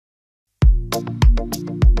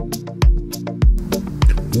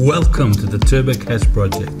Welcome to the TurboCASH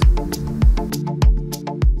project.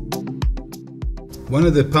 One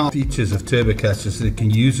of the powerful features of TurboCASH is that you can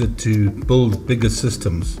use it to build bigger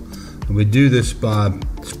systems. And we do this by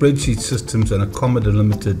spreadsheet systems and a comma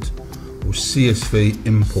delimited or CSV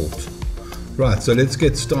import. Right, so let's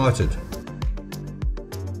get started.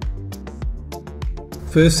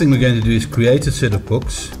 First thing we're going to do is create a set of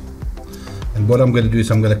books. And what I'm going to do is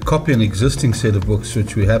I'm going to copy an existing set of books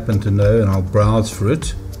which we happen to know, and I'll browse for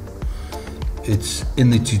it. It's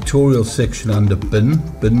in the tutorial section under bin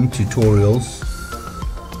tutorials.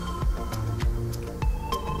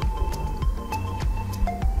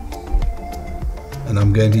 And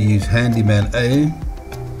I'm going to use Handyman A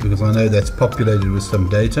because I know that's populated with some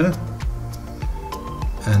data.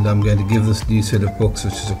 And I'm going to give this new set of books,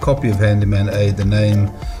 which is a copy of Handyman A, the name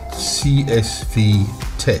CSV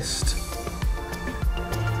test.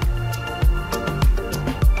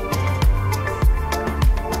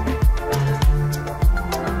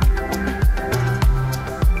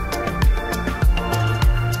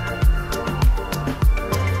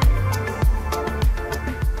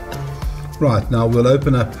 Right, now we'll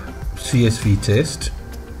open up CSV test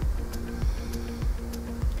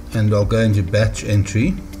and I'll go into batch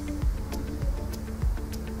entry.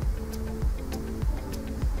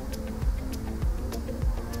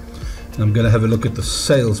 And I'm going to have a look at the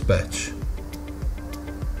sales batch.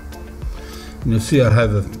 And you'll see I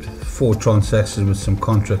have 4 transactions with some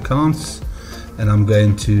contra accounts, and I'm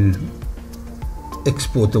going to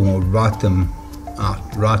export them or write them out,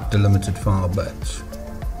 write delimited file batch.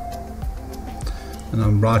 And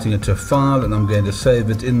I'm writing it to a file, and I'm going to save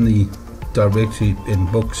it in the directory in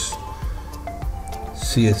books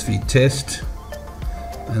CSV test,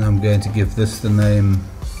 and I'm going to give this the name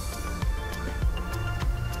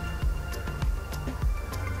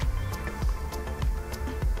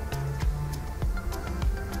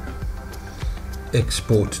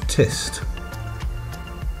export test.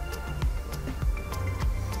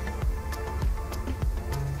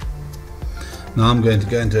 Now I'm going to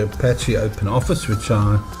go into Apache OpenOffice, which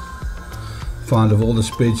I find of all the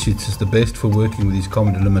spreadsheets is the best for working with these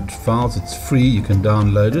comma delimited files. It's free, you can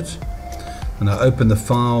download it. And I open the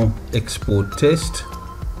file export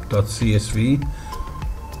test.csv,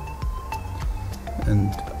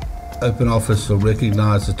 and OpenOffice will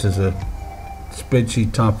recognize it as a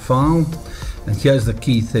spreadsheet type file. And here's the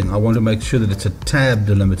key thing, I want to make sure that it's a tab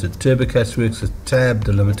delimited. TurboCASH works with tab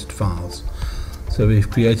delimited files. So we've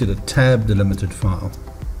created a tab delimited file,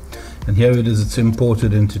 and here it is. It's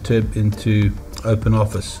imported into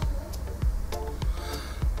OpenOffice.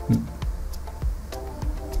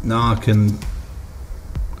 Now I can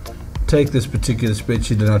take this particular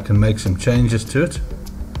spreadsheet and I can make some changes to it.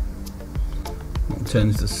 I'll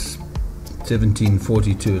change this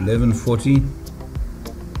 1740 to 1140.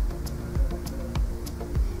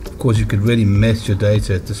 Of course, you could really mess your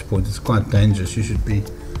data at this point. It's quite dangerous. You should be.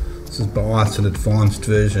 This is by ITIL advanced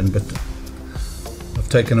version, but I've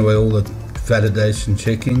taken away all the validation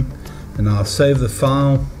checking, and I'll save the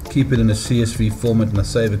file, keep it in a CSV format, and I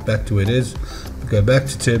save it back to where it is. Go back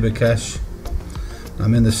to TurboCASH.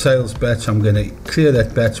 I'm in the sales batch. I'm going to clear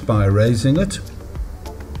that batch by erasing it.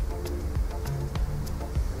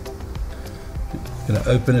 I'm going to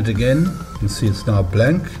open it again. You can see it's now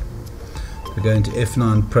blank. I go into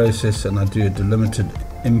F9 process and I do a delimited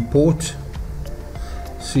import.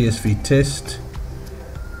 CSV test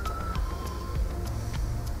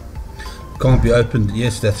can't be opened.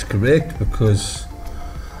 Yes, that's correct, because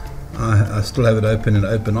I still have it open in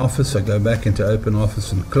OpenOffice. I go back into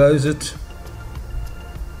OpenOffice and close it.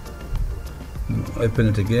 Open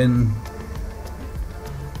it again.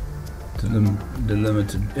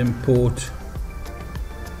 Delimited import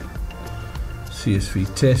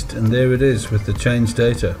CSV test, and there it is with the changed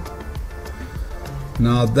data.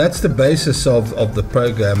 Now that's the basis of the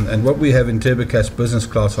program, and what we have in TurboCASH Business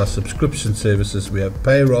Class are subscription services. We have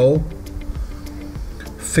payroll,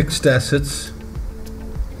 fixed assets,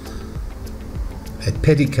 a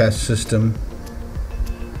petty cash system,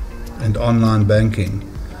 and online banking.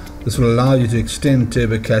 This will allow you to extend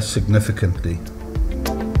TurboCASH significantly.